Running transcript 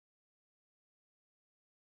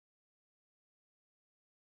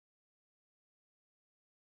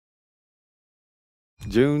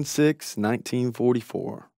June 6,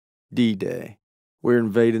 1944. D-Day. We're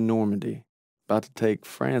invading Normandy, about to take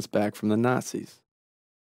France back from the Nazis.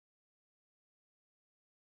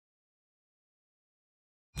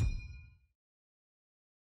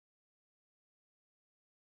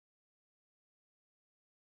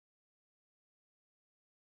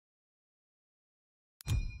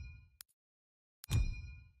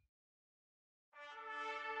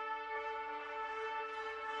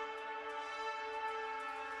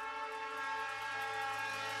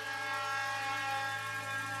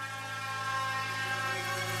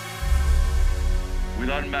 With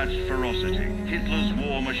unmatched ferocity, Hitler's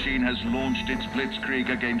war machine has launched its blitzkrieg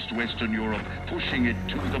against Western Europe, pushing it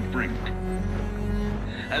to the brink.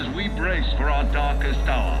 As we brace for our darkest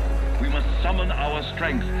hour, we must summon our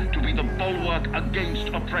strength to be the bulwark against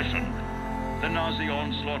oppression. The Nazi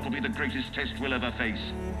onslaught will be the greatest test we'll ever face.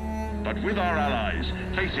 But with our allies,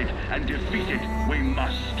 face it and defeat it we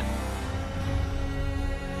must.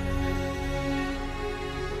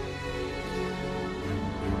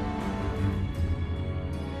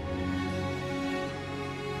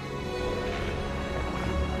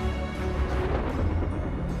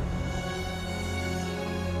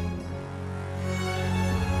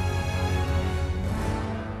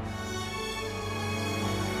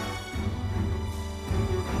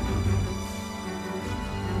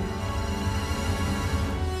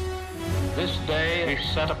 This day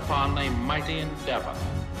is set upon a mighty endeavor,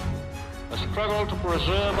 a struggle to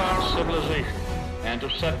preserve our civilization and to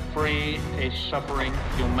set free a suffering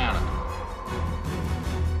humanity.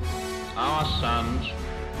 Our sons,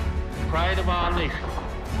 pride of our nation,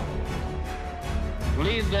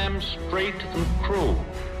 lead them straight and true.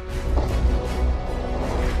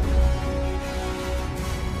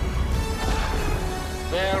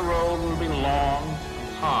 Their road will be long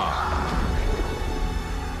and hard.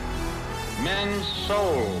 Men's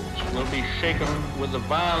souls will be shaken with the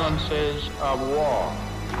violences of war.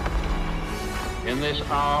 In this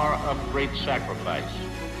hour of great sacrifice,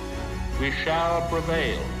 we shall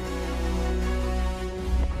prevail.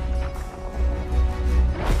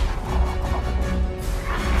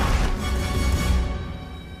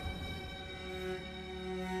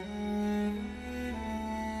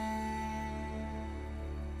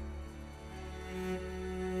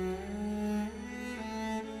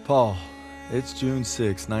 Paul, it's June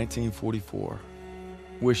 6, 1944.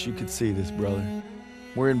 Wish you could see this, brother.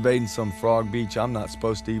 We're invading some frog beach I'm not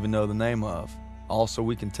supposed to even know the name of. Also,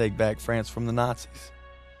 we can take back France from the Nazis.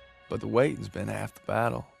 But the waiting's been half the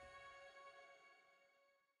battle.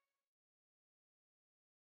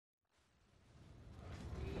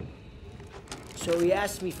 So he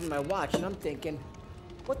asked me for my watch, and I'm thinking,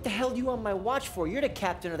 what the hell are you on my watch for? You're the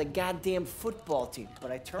captain of the goddamn football team.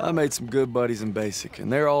 But I made some good buddies in basic,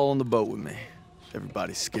 and they're all on the boat with me.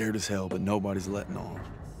 Everybody's scared as hell, but nobody's letting on.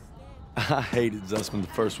 I hated Zussman the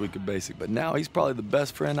first week of basic, but now he's probably the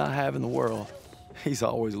best friend I have in the world. He's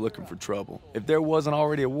always looking for trouble. If there wasn't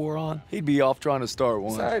already a war on, he'd be off trying to start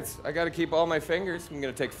one. Besides, I gotta keep all my fingers. I'm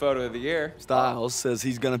gonna take photo of the year. Styles says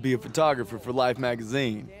he's gonna be a photographer for Life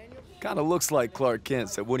magazine. Kinda looks like Clark Kent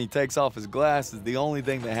said when he takes off his glasses, the only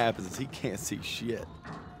thing that happens is he can't see shit.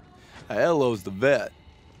 Elo's the vet,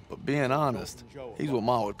 but being honest, he's what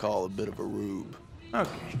Ma would call a bit of a rube.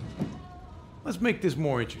 Okay, let's make this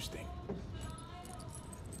more interesting.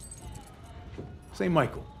 St.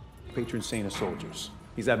 Michael, patron saint of soldiers.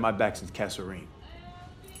 He's had my back since Kasserine.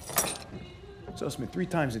 Zussman 3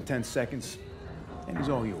 times in 10 seconds, and he's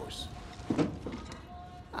all yours.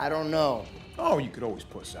 I don't know. Oh, you could always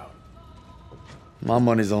puss out. My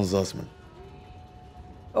money's on Zussman.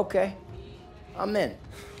 Okay, I'm in.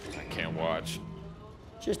 I can't watch.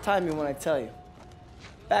 Just time me when I tell you.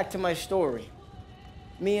 Back to my story.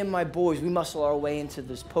 Me and my boys, we muscle our way into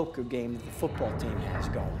this poker game that the football team has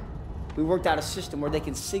going. We worked out a system where they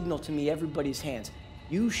can signal to me everybody's hands.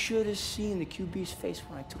 You should have seen the QB's face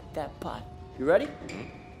when I took that pot. You ready?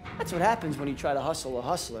 That's what happens when you try to hustle a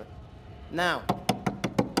hustler. Now,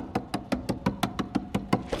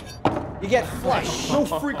 you get flushed. No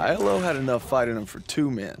freak. Ilo had enough fight in him for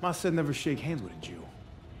 2 men. Ma said never shake hands with a Jew.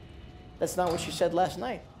 That's not what she said last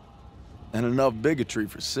night. And enough bigotry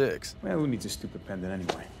for 6. Man, who needs a stupid pendant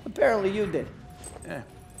anyway? Apparently you did. Yeah,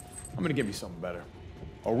 I'm gonna give you something better.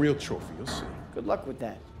 A real trophy, you'll see. Good luck with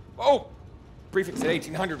that. Oh! Briefing's at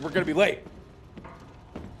 1800. We're gonna be late.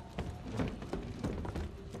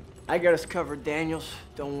 I got us covered, Daniels.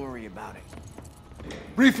 Don't worry about it.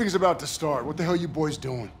 Briefing's about to start. What the hell you boys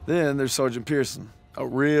doing? Then there's Sergeant Pearson, a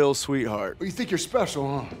real sweetheart. Oh, you think you're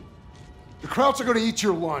special, huh? The Krauts are gonna eat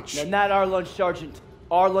your lunch. No, not our lunch, Sergeant.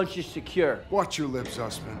 Our lunch is secure. Watch your lips,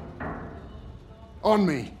 Zussman. On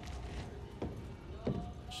me.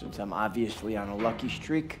 Since I'm obviously on a lucky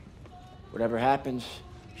streak, whatever happens,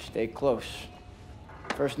 stay close.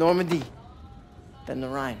 First Normandy, then the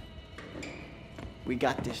Rhine. We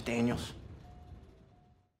got this, Daniels.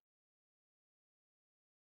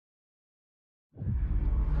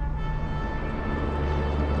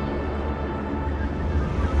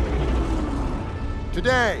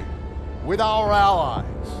 Today, with our allies,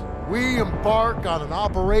 we embark on an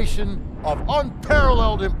operation of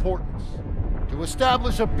unparalleled importance to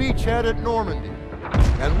establish a beachhead at Normandy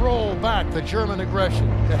and roll back the German aggression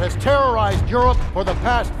that has terrorized Europe for the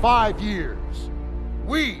past 5 years.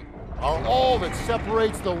 We are all that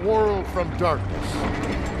separates the world from darkness.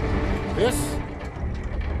 This,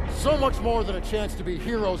 so much more than a chance to be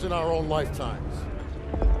heroes in our own lifetimes.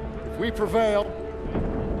 If we prevail,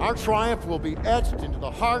 our triumph will be etched into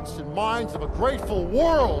the hearts and minds of a grateful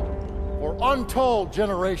world for untold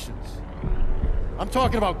generations. I'm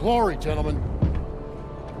talking about glory, gentlemen.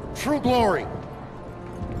 True glory.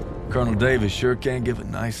 Colonel Davis sure can give a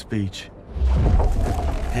nice speech.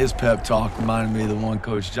 His pep talk reminded me of the one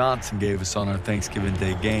Coach Johnson gave us on our Thanksgiving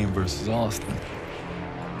Day game versus Austin.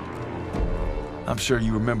 I'm sure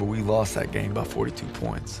you remember we lost that game by 42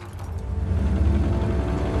 points.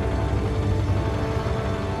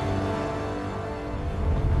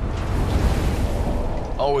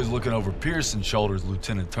 Always looking over Pearson's shoulders,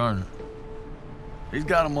 Lieutenant Turner. He's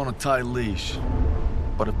got him on a tight leash.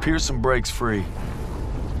 But if Pearson breaks free,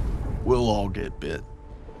 we'll all get bit.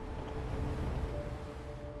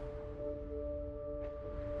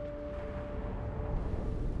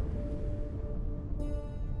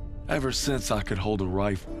 Ever since I could hold a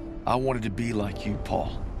rifle, I wanted to be like you,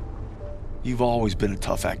 Paul. You've always been a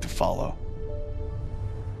tough act to follow.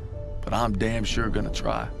 But I'm damn sure gonna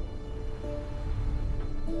try.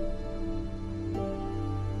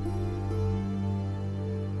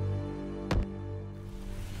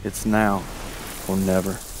 It's now or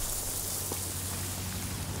never.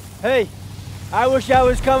 Hey, I wish I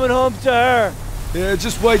was coming home to her. Yeah,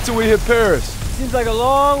 just wait till we hit Paris. Seems like a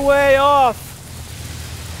long way off.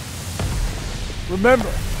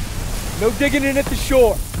 Remember, no digging in at the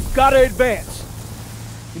shore. You've got to advance.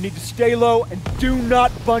 You need to stay low and do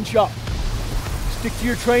not bunch up. Stick to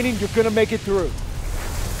your training, you're gonna make it through.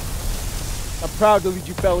 I'm proud to lead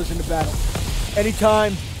you fellas into battle.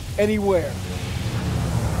 Anytime, anywhere.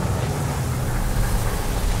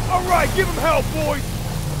 All right, give them hell, boys!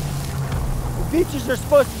 The beaches are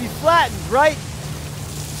supposed to be flattened, right?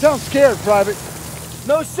 Sound scared, Private.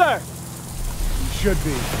 No, sir. You should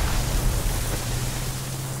be.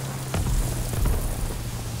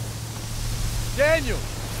 Daniel,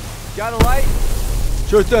 got a light?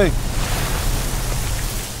 Sure thing.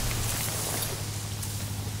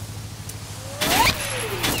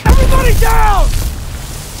 Everybody down!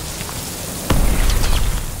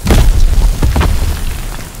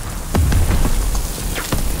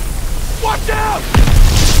 Watch out!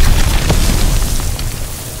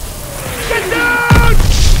 Get down!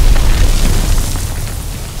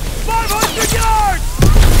 500 yards!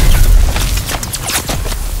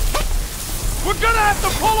 We're gonna have to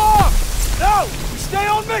pull off! No! Stay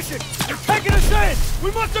on mission! They're taking us in!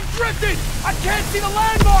 We must have drifted! I can't see the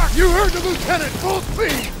landmark! You heard the lieutenant, full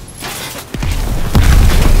speed!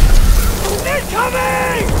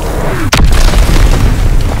 Incoming!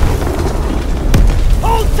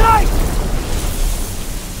 Hold tight!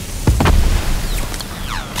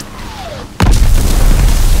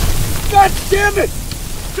 God damn it!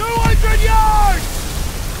 200 yards!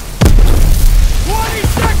 20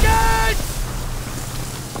 seconds!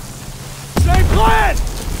 Same plan!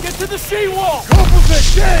 Get to the seawall! Composite,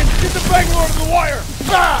 James! Get the Bangalore to the wire!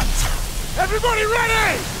 Fast! Everybody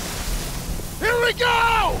ready! Here we go!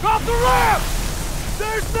 Off the ramp!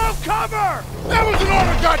 There's no cover! That was an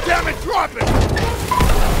order, goddammit! Drop it!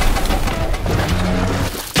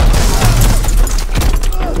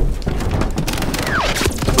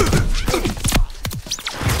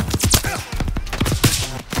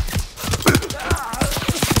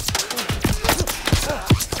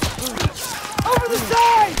 Over the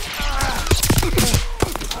side!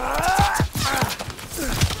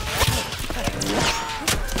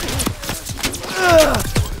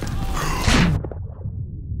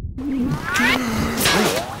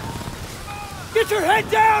 Get your head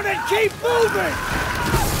down and keep moving!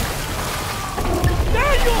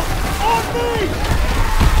 Daniel! On me!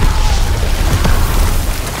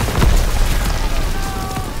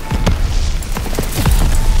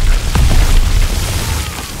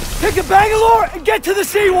 Take the Bangalore and get to the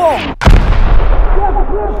seawall! We have a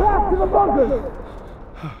clear path to the bunkers!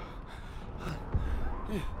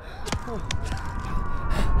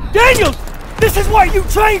 Daniels! This is what you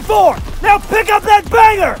trained for! Now pick up that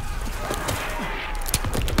banger!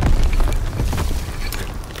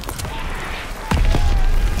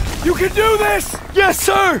 You can do this! Yes,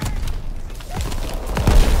 sir!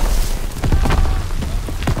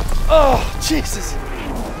 Oh, Jesus!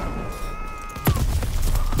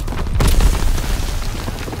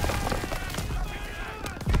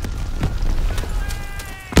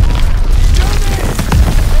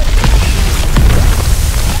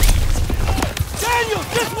 Daniel,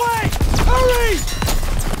 this way! Hurry!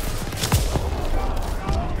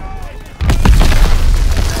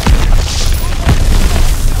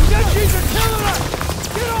 The Yankees are killing us!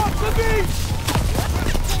 Get off the beach!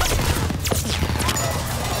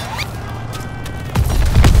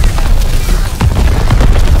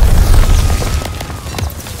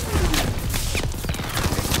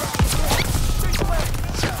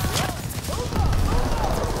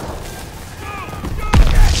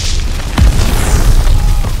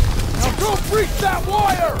 Reach that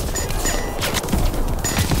wire!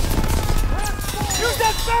 Use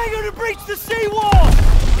that banger to breach the seawall!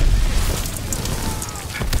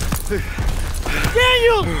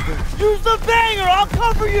 Daniel! Use the banger! I'll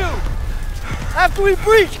cover you! After we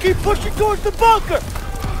breach, keep pushing towards the bunker!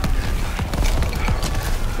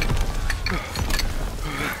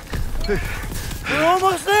 We're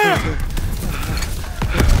almost there!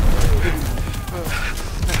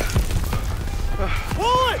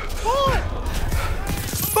 Pull it! Pull it!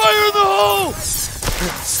 Fire in the hole!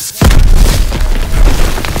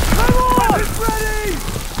 Come on! It's ready!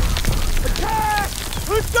 Attack!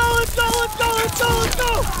 Let's go! Let's go! Let's go! Let's go! Let's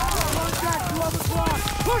go! Contact 12 o'clock!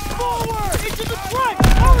 Push forward! Into the front!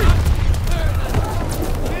 Hurry!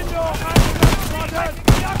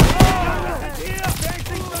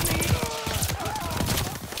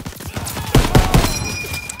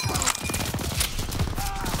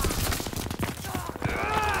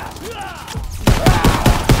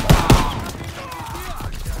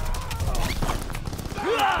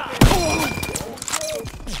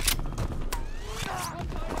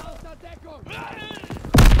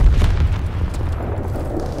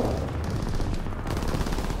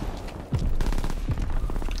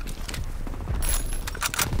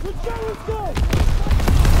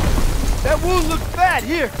 That wound looks bad.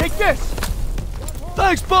 Here, take this.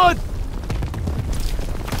 Thanks, bud!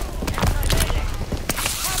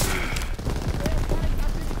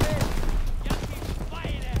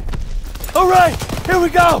 All right, here we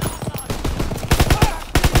go!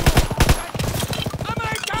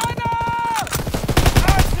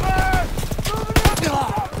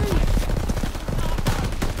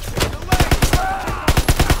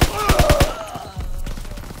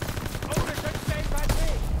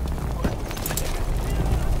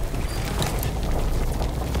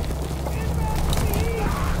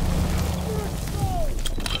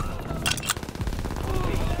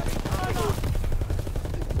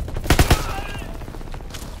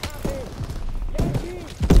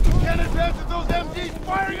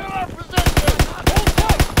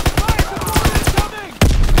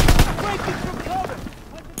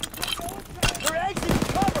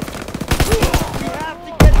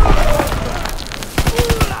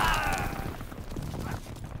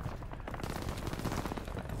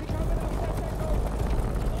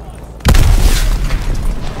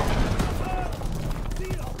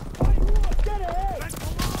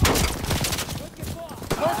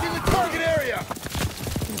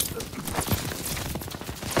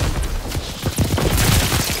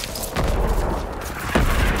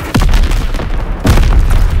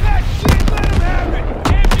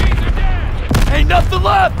 Nothing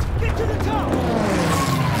left! Get to the top!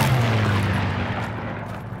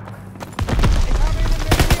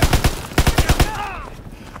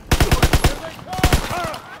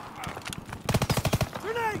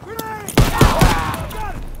 Grenade! Grenade!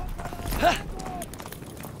 Got it!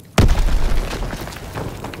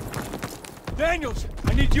 Daniels,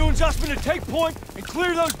 I need you and Zussman to take point and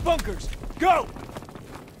clear those bunkers. Go!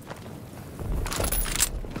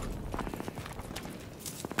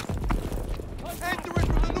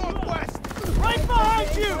 Right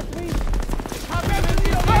behind you!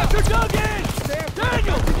 Capture dug in!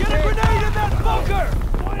 Daniel, get a grenade in that bunker!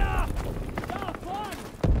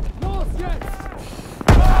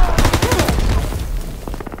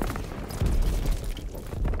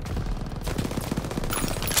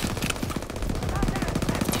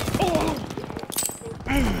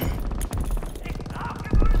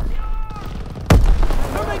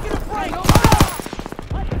 They're making a break!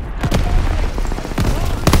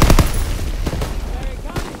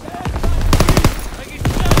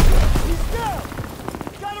 He's down!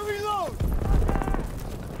 Gotta reload!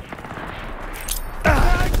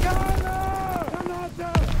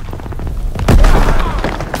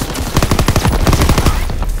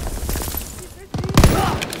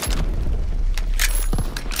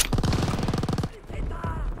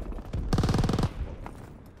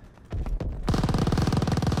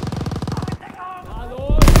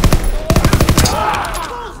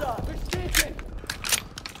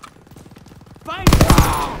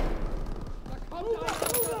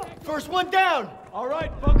 one down. All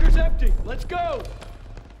right, bunker's empty. Let's go.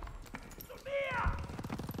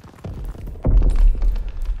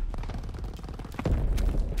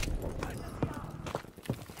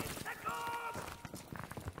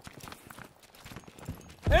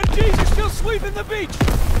 MGs are still sweeping the beach.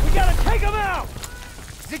 We gotta take them out.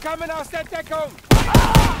 Sie kommen aus der Deckung!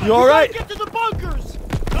 You all right? Get to the bunkers.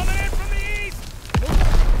 Coming in from the east!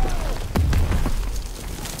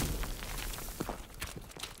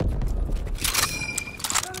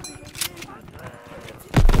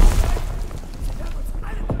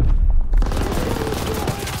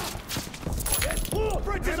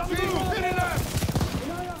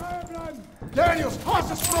 Daniels, toss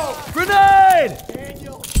the smoke! Grenade!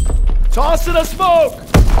 Tossing a smoke!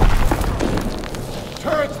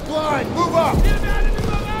 Turret's blind, move up!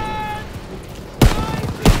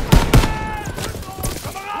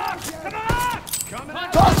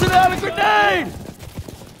 Tossing out a grenade!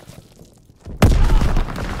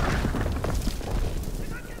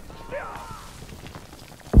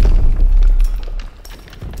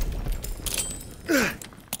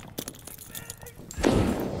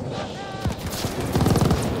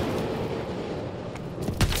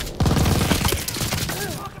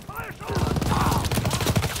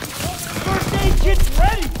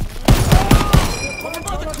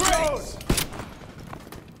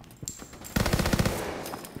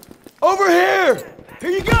 Over here! Here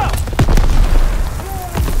you go!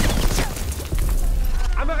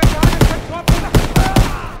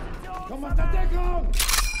 Komm aus der Deckung!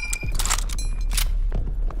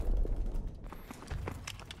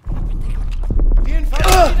 Die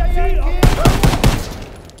Infanterie der Yankee!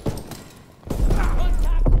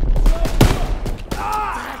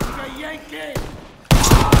 Dreckiger Yankee!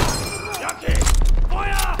 Yankee!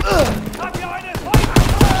 Feuer! Hab hier eine Feuer!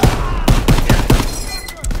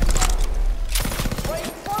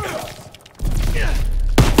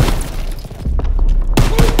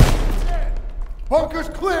 Bunker's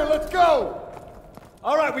clear, let's go!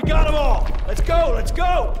 All right, we got them all. Let's go, let's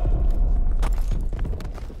go.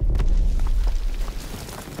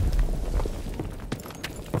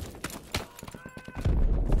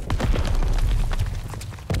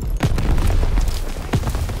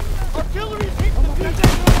 Artillery's hitting the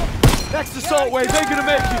beach. Next assault wave ain't gonna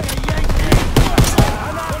make it.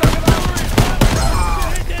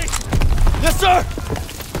 Yes, sir!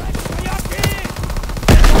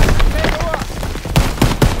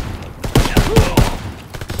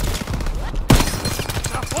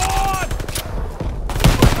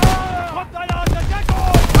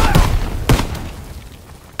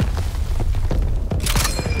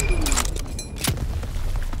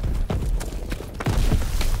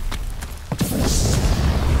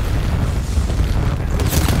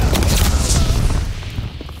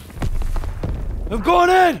 I'm going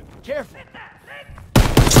in! Careful.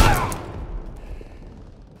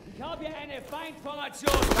 Ich habe hier eine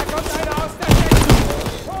Feindformation. Da kommt einer aus der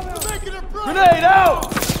Deckung. Grenade out!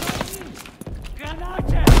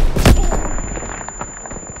 Granate!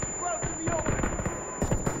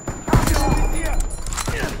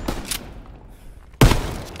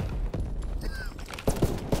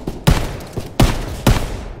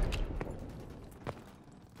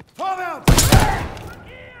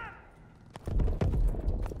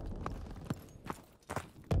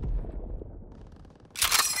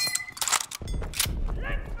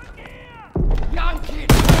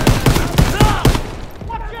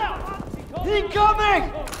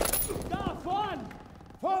 Incoming! Da, vorn!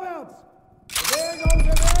 Vorwärts! Bewegung,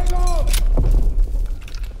 Bewegung!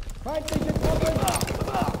 Feindliche Truppen!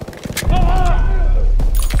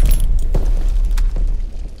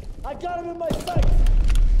 I got him in my sights!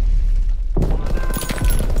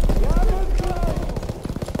 Wir haben uns gleich!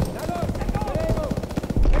 Na los, Bewegung!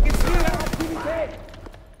 Registriere Aktivität!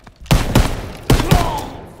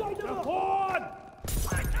 Nach vorn!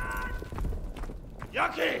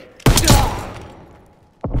 Jackie!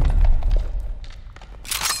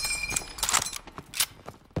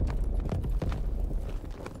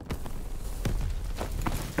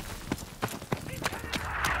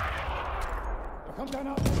 Da kommt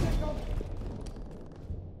einer aus der Deckung!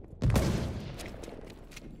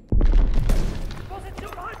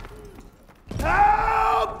 Position halten!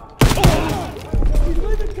 Help! He's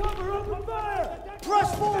leaving cover! Open fire! Press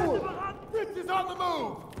forward! Fritz is on the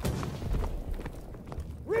move!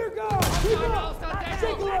 Rear guard! Keep up!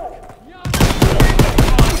 Cigarette!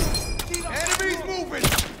 Enemies moving!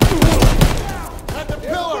 At the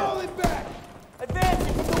pillar! Falling back!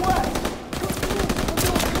 Advancing from the west.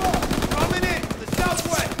 Coming in from the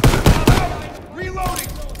southwest! Reloading!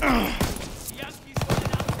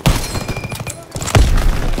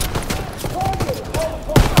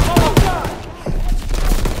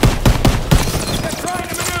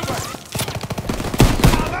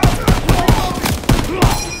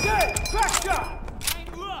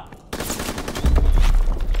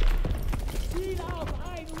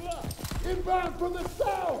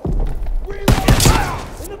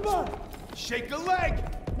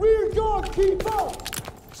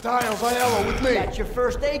 Styles, Aiello, with me. That's your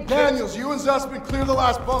first aid kit. Daniels, you and Zussman clear the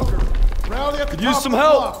last bunker. Rally at the Could top use some of the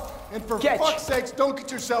help. bluff. And for Catch. fuck's sakes, don't get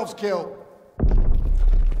yourselves killed.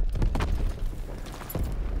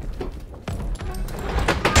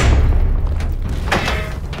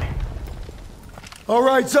 All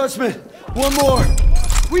right, Zussman, one more.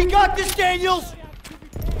 We got this, Daniels!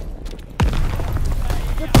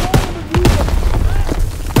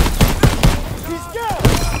 He's down!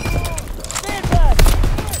 Stand back!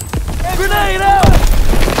 Grenade out!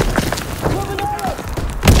 Coming at us!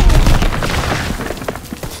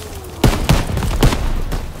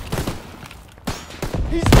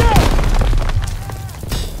 He's down!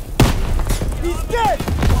 He's dead!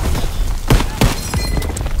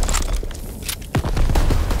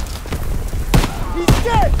 He's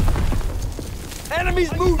dead!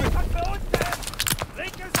 Enemy's moving!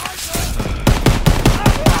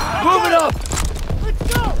 Move it up! Let's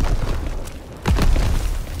go!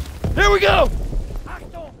 Here we go!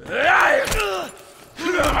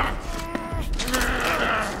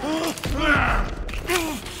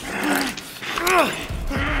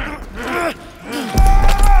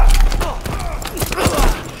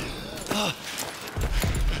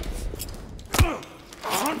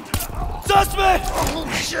 Suspect! Oh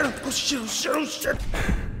shit, oh shit, oh shit, oh shit!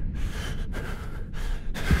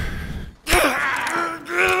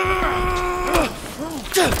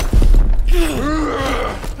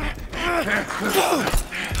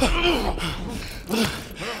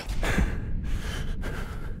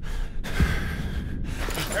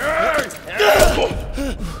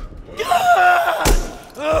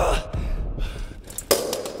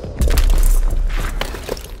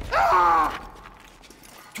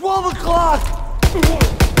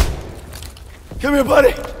 Come here,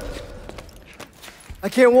 buddy. I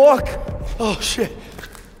can't walk. Oh, shit.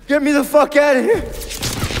 Get me the fuck out of here.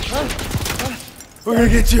 We're gonna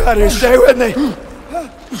get you out of here. Stay with me.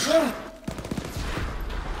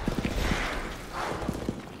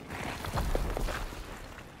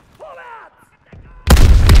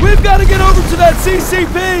 We've got to get over to that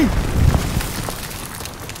CCP.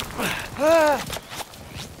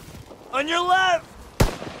 On your left.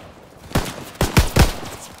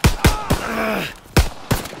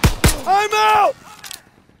 I'm out.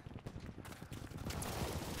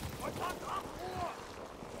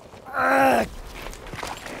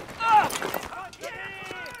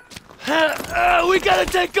 We gotta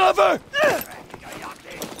take cover!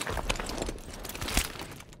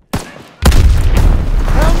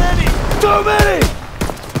 How many? Too many!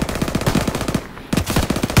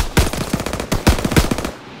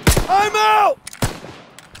 I'm out!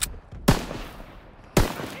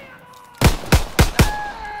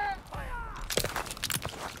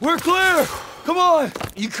 We're clear! Come on!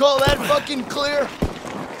 You call that fucking clear?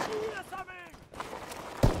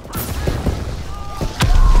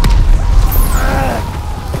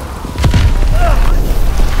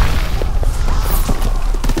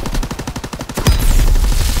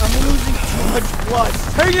 Blood.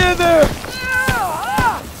 Hang in there!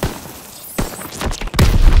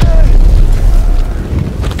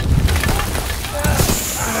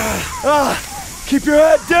 Keep your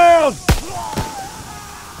head down!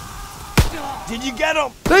 Did you get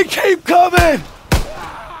him? They keep coming!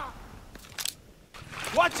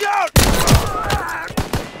 Watch out!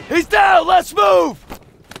 He's down! Let's move!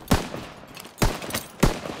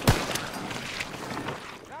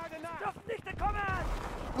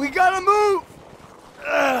 We gotta move!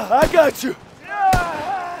 I got you!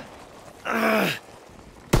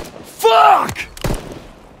 Fuck!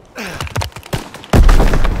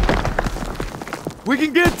 We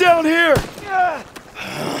can get down here!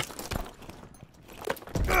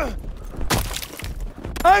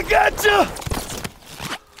 I got you!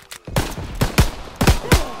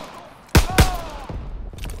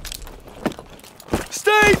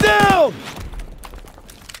 Stay down!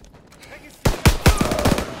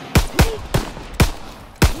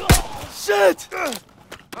 Shit!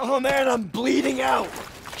 Oh man, I'm bleeding out.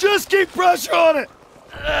 Just keep pressure on it!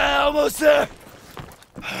 Almost there!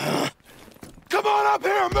 Come on up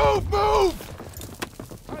here! Move! Move!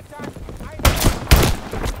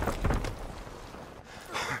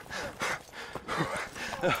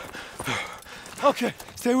 Okay,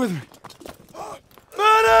 stay with me.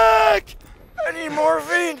 Medic! I need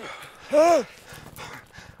morphine.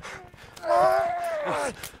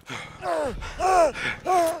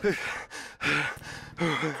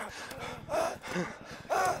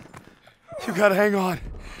 You gotta hang on.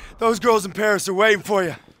 Those girls in Paris are waiting for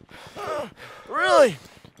you. Really?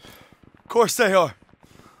 Of course they are.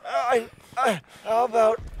 How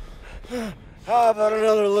about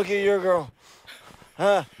another look at your girl?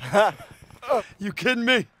 You kidding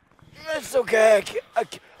me? It's okay. I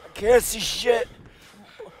can't see shit.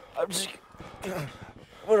 I'm just... I'm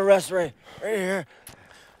gonna rest right here.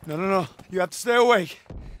 No. You have to stay awake.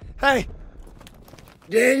 Hey!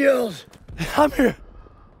 Daniels! I'm here.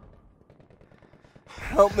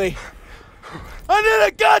 Help me. I need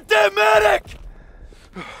a goddamn medic!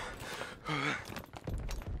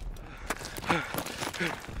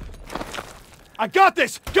 I got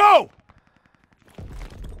this! Go!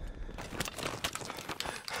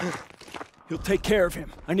 He'll take care of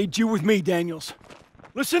him. I need you with me, Daniels.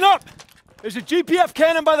 Listen up! There's a GPF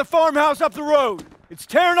cannon by the farmhouse up the road. It's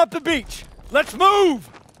tearing up the beach. Let's move!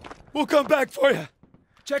 We'll come back for you.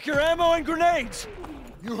 Check your ammo and grenades.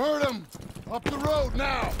 You heard him. Up the road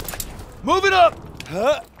now. Move it up!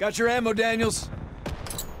 Got your ammo, Daniels.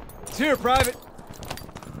 It's here, Private.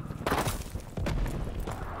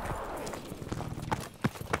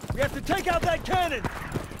 We have to take out that cannon.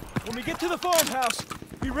 When we get to the farmhouse,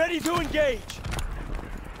 be ready to engage.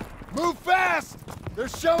 Move fast! They're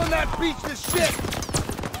shelling that beach to shit!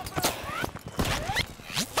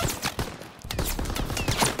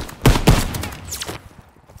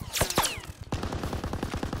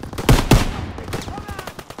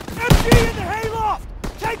 MG in the hayloft!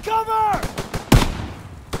 Take cover!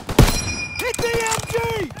 Hit the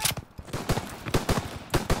MG!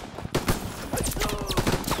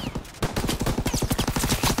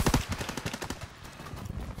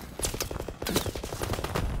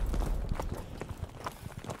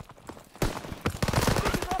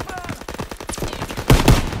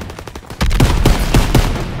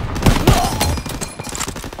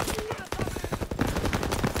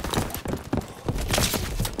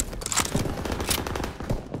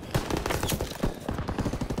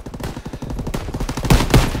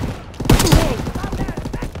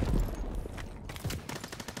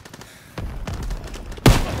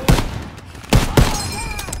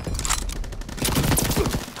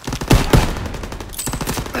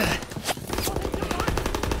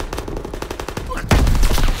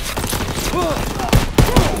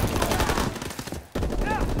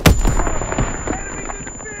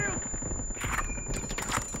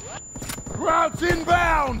 Crowd's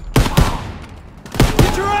inbound!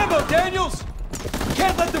 Get your ammo, Daniels!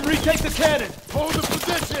 Can't let them retake the cannon! Hold the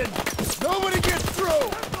position! Nobody gets through!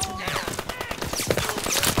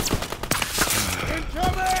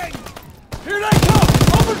 Incoming! Here they come!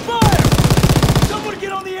 Open fire! Someone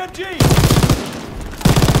get on the MG!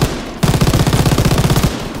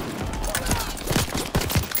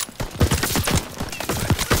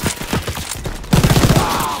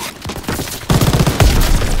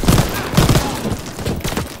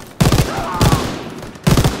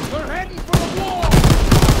 They're heading for the wall!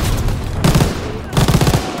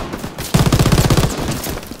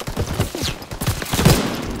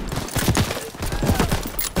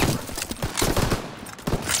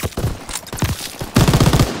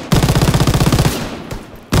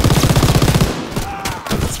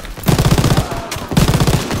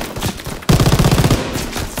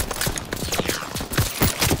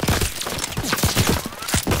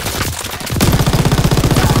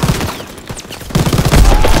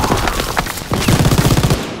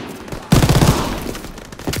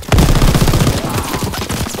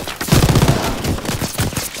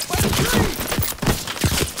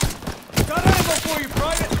 Got ammo for you,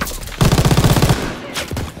 Private!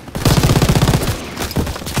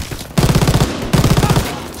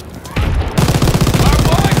 Our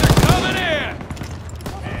boys are coming in!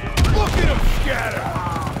 Look at them scatter!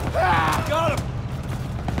 Got him!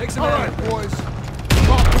 Take some All aim. right, boys.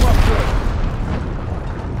 Talk them up good.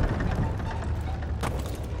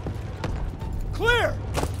 Clear!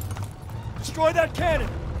 Destroy that cannon!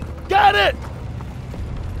 Got it!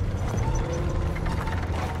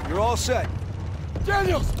 You're all set.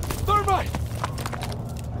 Daniels! Thermite!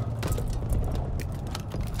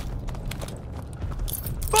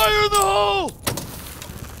 Fire in the hole!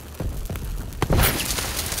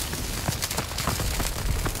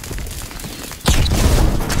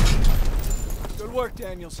 Good work,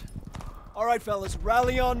 Daniels. All right, fellas,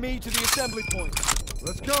 rally on me to the assembly point.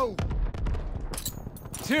 Let's go.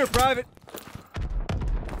 It's here, Private.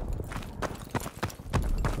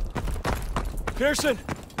 Pearson,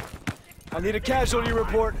 I need a casualty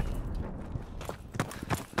report.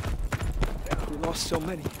 We lost so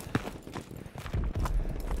many.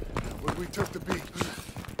 When we took the beach.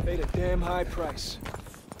 Paid a damn high price.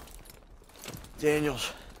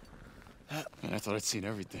 Daniels. Man, I thought I'd seen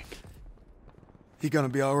everything. He gonna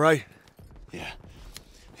be all right? Yeah,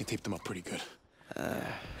 they taped him up pretty good.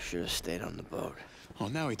 Should have stayed on the boat. Oh,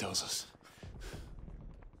 now he tells us.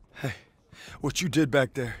 Hey, What you did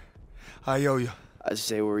back there, I owe you. I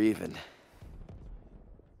say we're even.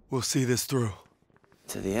 We'll see this through.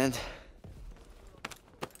 To the end?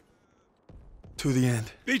 To the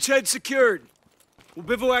end. Beachhead secured. We'll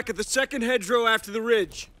bivouac at the second hedgerow after the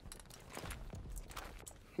ridge.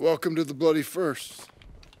 Welcome to the bloody first.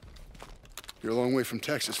 You're a long way from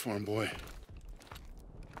Texas, farm boy.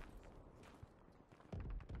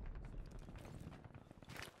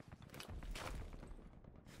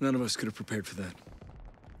 None of us could have prepared for that.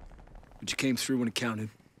 But you came through when it counted.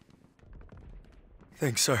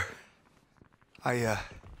 Thanks, sir.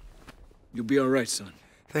 You'll be all right, son.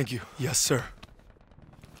 Thank you. Yes, sir.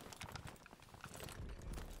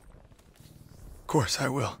 Of course I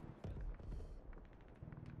will.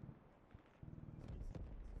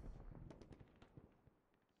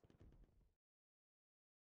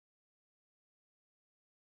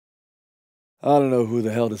 I don't know who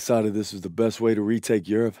the hell decided this was the best way to retake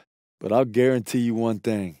Europe, but I'll guarantee you one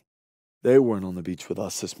thing. They weren't on the beach with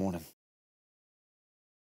us this morning.